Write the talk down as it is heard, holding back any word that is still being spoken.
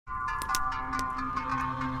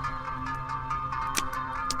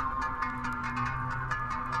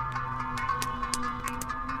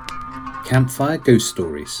Campfire Ghost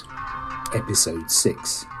Stories, Episode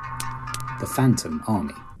 6, The Phantom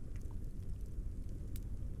Army.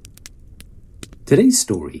 Today's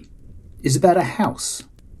story is about a house,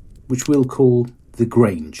 which we'll call The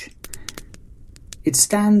Grange. It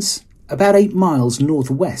stands about 8 miles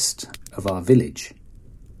northwest of our village,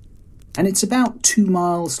 and it's about 2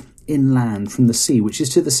 miles inland from the sea, which is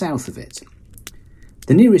to the south of it.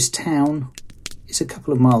 The nearest town is a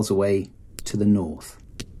couple of miles away to the north.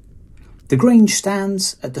 The Grange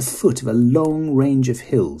stands at the foot of a long range of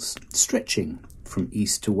hills, stretching from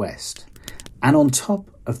east to west. And on top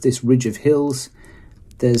of this ridge of hills,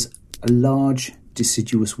 there's a large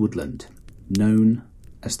deciduous woodland, known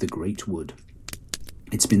as the Great Wood.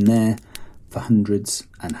 It's been there for hundreds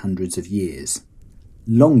and hundreds of years,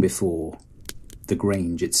 long before the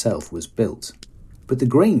Grange itself was built. But the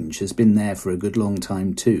Grange has been there for a good long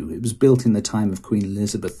time too. It was built in the time of Queen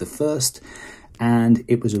Elizabeth I, and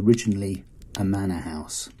it was originally a manor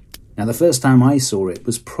house. Now, the first time I saw it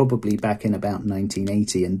was probably back in about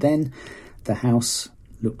 1980, and then the house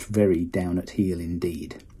looked very down at heel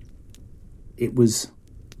indeed. It was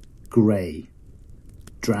grey,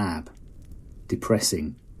 drab,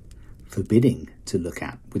 depressing, forbidding to look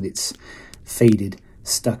at, with its faded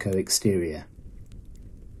stucco exterior.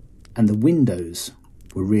 And the windows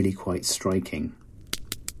were really quite striking.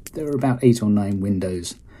 There were about 8 or 9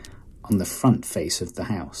 windows on the front face of the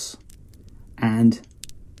house, and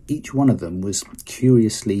each one of them was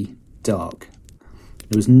curiously dark.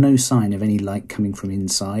 There was no sign of any light coming from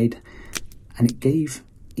inside, and it gave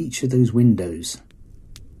each of those windows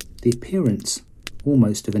the appearance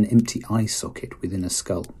almost of an empty eye socket within a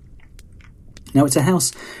skull. Now, it's a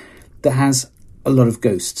house that has a lot of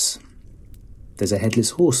ghosts. There's a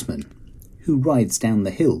headless horseman who rides down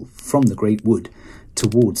the hill from the Great Wood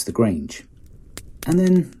towards the Grange. And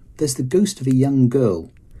then there's the ghost of a young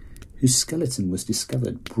girl whose skeleton was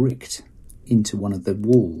discovered bricked into one of the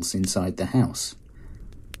walls inside the house.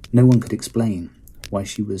 No one could explain why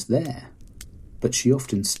she was there, but she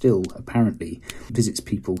often still, apparently, visits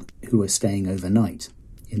people who are staying overnight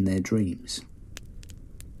in their dreams.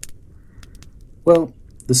 Well,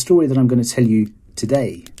 the story that I'm going to tell you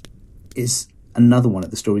today is another one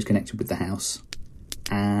of the stories connected with the house,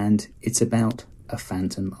 and it's about a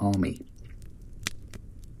phantom army.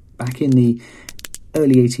 Back in the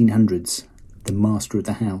early 1800s, the master of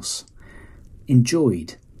the house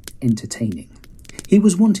enjoyed entertaining. He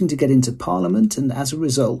was wanting to get into Parliament, and as a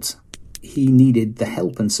result, he needed the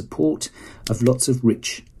help and support of lots of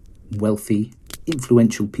rich, wealthy,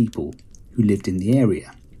 influential people who lived in the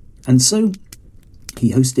area. And so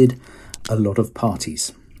he hosted a lot of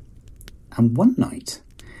parties. And one night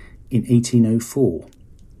in 1804,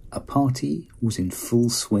 a party was in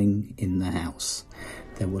full swing in the house.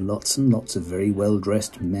 There were lots and lots of very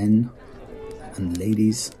well-dressed men and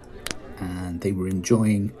ladies, and they were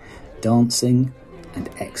enjoying dancing and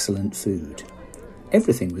excellent food.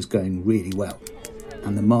 Everything was going really well,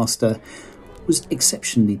 and the master was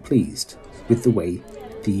exceptionally pleased with the way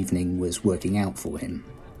the evening was working out for him.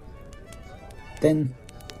 Then,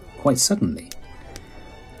 quite suddenly,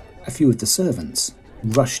 a few of the servants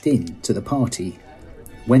rushed in to the party,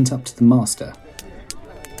 went up to the master,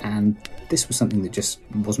 and this was something that just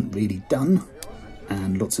wasn't really done,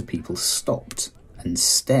 and lots of people stopped and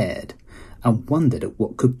stared and wondered at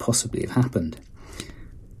what could possibly have happened.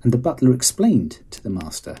 And the butler explained to the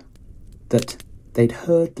master that they'd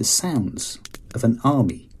heard the sounds of an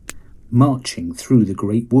army marching through the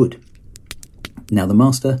Great Wood. Now the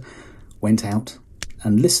master went out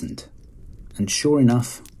and listened, and sure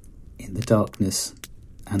enough, in the darkness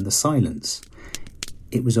and the silence,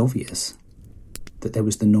 it was obvious that there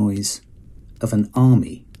was the noise of an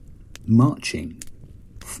army marching,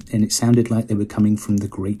 and it sounded like they were coming from the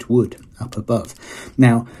Great Wood up above.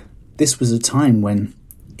 Now, this was a time when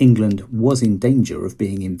England was in danger of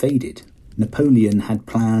being invaded. Napoleon had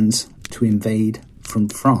plans to invade from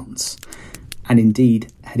France, and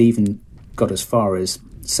indeed had even got as far as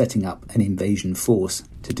setting up an invasion force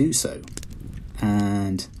to do so.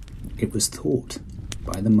 And it was thought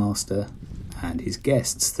by the master and his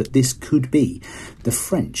guests that this could be the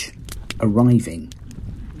French arriving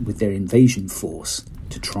with their invasion force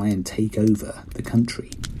to try and take over the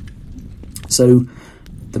country. So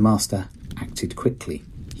the master acted quickly.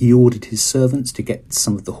 He ordered his servants to get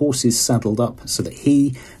some of the horses saddled up so that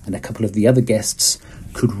he and a couple of the other guests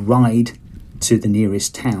could ride to the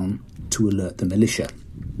nearest town to alert the militia.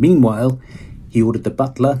 Meanwhile, he ordered the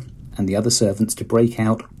butler and the other servants to break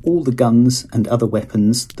out all the guns and other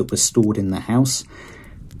weapons that were stored in the house,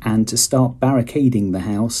 and to start barricading the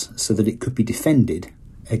house so that it could be defended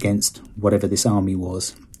against whatever this army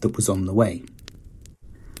was that was on the way.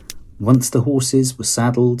 Once the horses were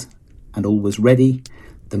saddled and all was ready,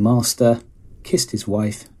 the master kissed his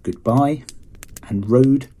wife goodbye and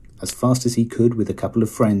rode as fast as he could with a couple of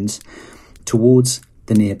friends towards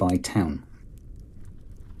the nearby town.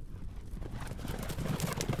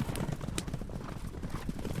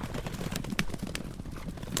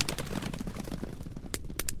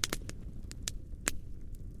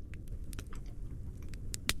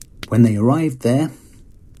 When they arrived there,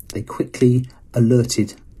 they quickly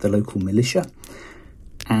alerted the local militia,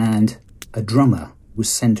 and a drummer was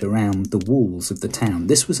sent around the walls of the town.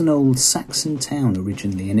 This was an old Saxon town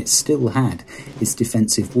originally, and it still had its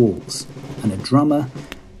defensive walls. And a drummer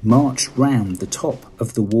marched round the top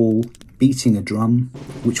of the wall, beating a drum,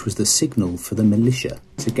 which was the signal for the militia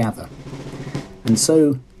to gather. And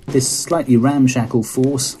so this slightly ramshackle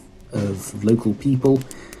force of local people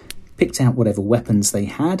picked out whatever weapons they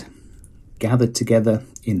had, gathered together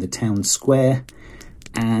in the town square,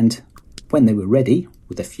 and when they were ready,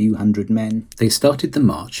 with a few hundred men, they started the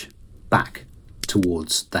march back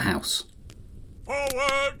towards the house.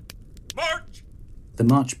 Forward! March! The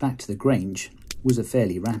march back to the Grange was a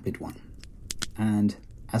fairly rapid one, and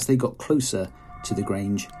as they got closer to the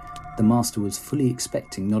Grange, the master was fully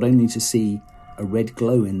expecting not only to see a red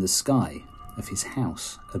glow in the sky of his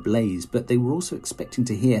house ablaze, but they were also expecting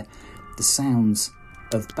to hear the sounds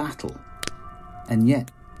of battle. And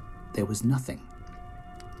yet, there was nothing.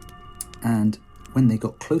 And when they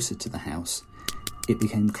got closer to the house, it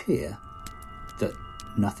became clear that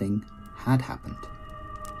nothing had happened.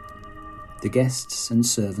 The guests and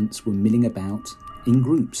servants were milling about in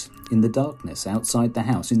groups in the darkness outside the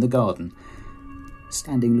house in the garden,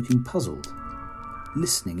 standing looking puzzled,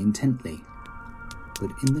 listening intently.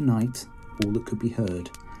 But in the night, all that could be heard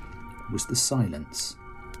was the silence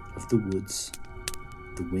of the woods,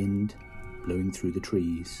 the wind blowing through the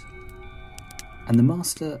trees. And the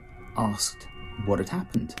master asked what had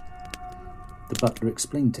happened. The butler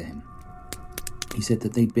explained to him. He said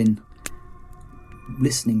that they'd been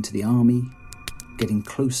listening to the army, getting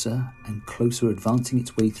closer and closer, advancing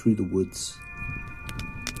its way through the woods,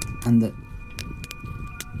 and that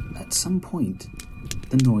at some point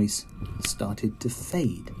the noise started to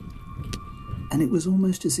fade, and it was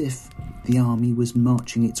almost as if the army was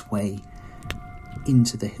marching its way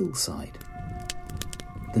into the hillside.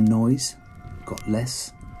 The noise got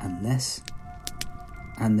less and less,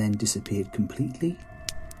 and then disappeared completely,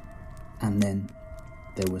 and then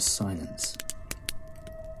there was silence.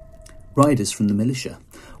 Riders from the militia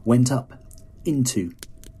went up into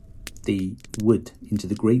the wood, into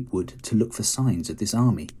the great wood, to look for signs of this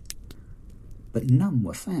army, but none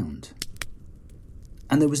were found.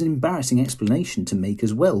 And there was an embarrassing explanation to make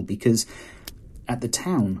as well, because at the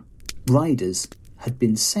town, riders had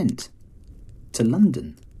been sent to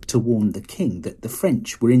London to warn the king that the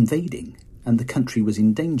French were invading and the country was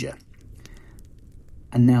in danger.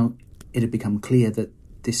 And now it had become clear that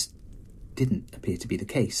this didn't appear to be the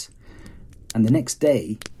case. And the next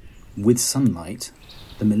day, with sunlight,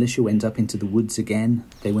 the militia went up into the woods again.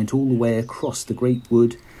 They went all the way across the great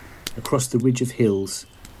wood, across the ridge of hills,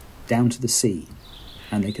 down to the sea,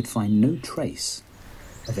 and they could find no trace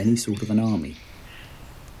of any sort of an army.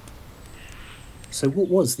 So what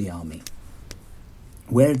was the army?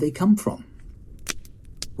 Where did they come from?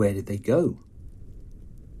 Where did they go?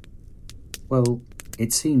 Well,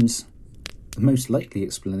 it seems the most likely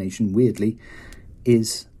explanation, weirdly,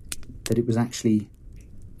 is that it was actually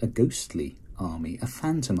a ghostly army, a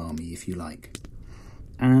phantom army, if you like.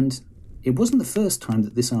 And it wasn't the first time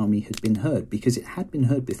that this army had been heard, because it had been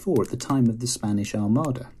heard before at the time of the Spanish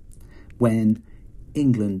Armada, when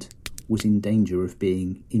England was in danger of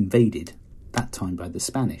being invaded, that time by the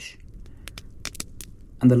Spanish.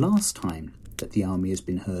 And the last time that the army has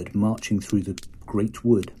been heard marching through the great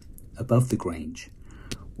wood above the Grange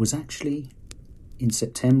was actually in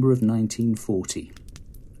September of 1940,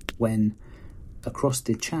 when across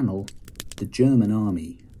the Channel the German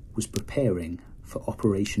army was preparing for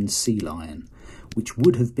Operation Sea Lion, which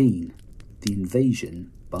would have been the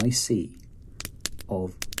invasion by sea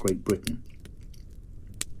of Great Britain.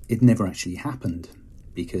 It never actually happened,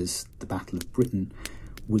 because the Battle of Britain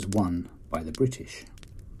was won by the British,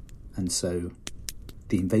 and so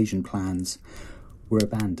the invasion plans were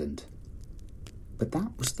abandoned. But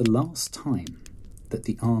that was the last time that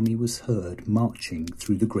the army was heard marching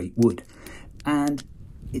through the Great Wood, and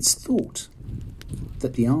it's thought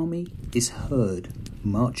that the army is heard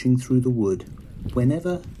marching through the wood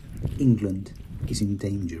whenever England is in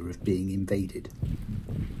danger of being invaded.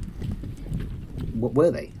 What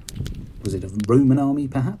were they? Was it a Roman army,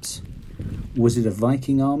 perhaps? Was it a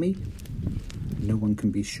Viking army? No one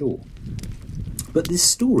can be sure. But this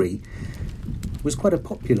story was quite a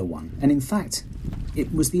popular one, and in fact,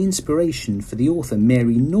 it was the inspiration for the author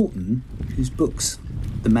Mary Norton, whose books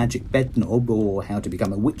The Magic Bedknob, or How to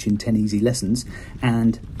Become a Witch in 10 Easy Lessons,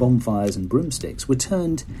 and Bonfires and Broomsticks were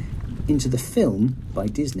turned into the film by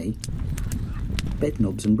Disney,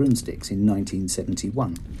 Bedknobs and Broomsticks, in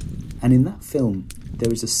 1971. And in that film,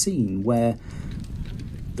 there is a scene where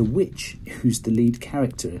the witch, who's the lead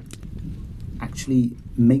character, actually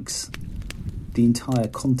makes the entire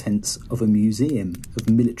contents of a museum of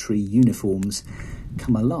military uniforms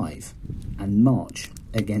come alive and march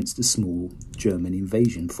against a small German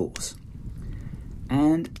invasion force.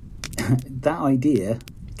 And that idea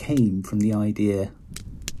came from the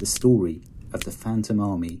story of the Phantom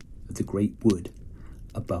Army of the Great Wood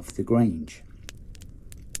above the Grange.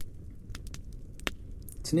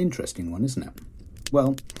 It's an interesting one, isn't it?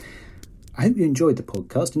 Well, I hope you enjoyed the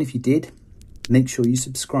podcast, and if you did, make sure you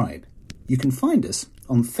subscribe. You can find us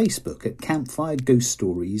on Facebook at Campfire Ghost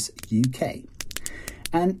Stories UK.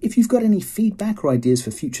 And if you've got any feedback or ideas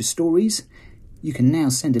for future stories, you can now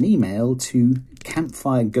send an email to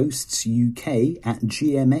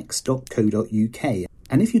campfireghostsuk@gmx.co.uk.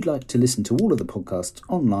 And if you'd like to listen to all of the podcasts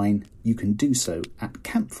online, you can do so at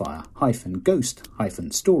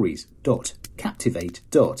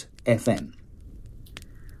campfire-ghost-stories.captivate.fm.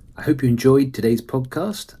 I hope you enjoyed today's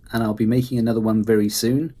podcast, and I'll be making another one very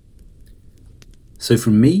soon. So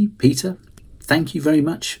from me, Peter, thank you very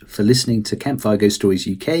much for listening to Campfire Ghost Stories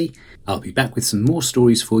UK. I'll be back with some more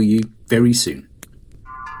stories for you very soon.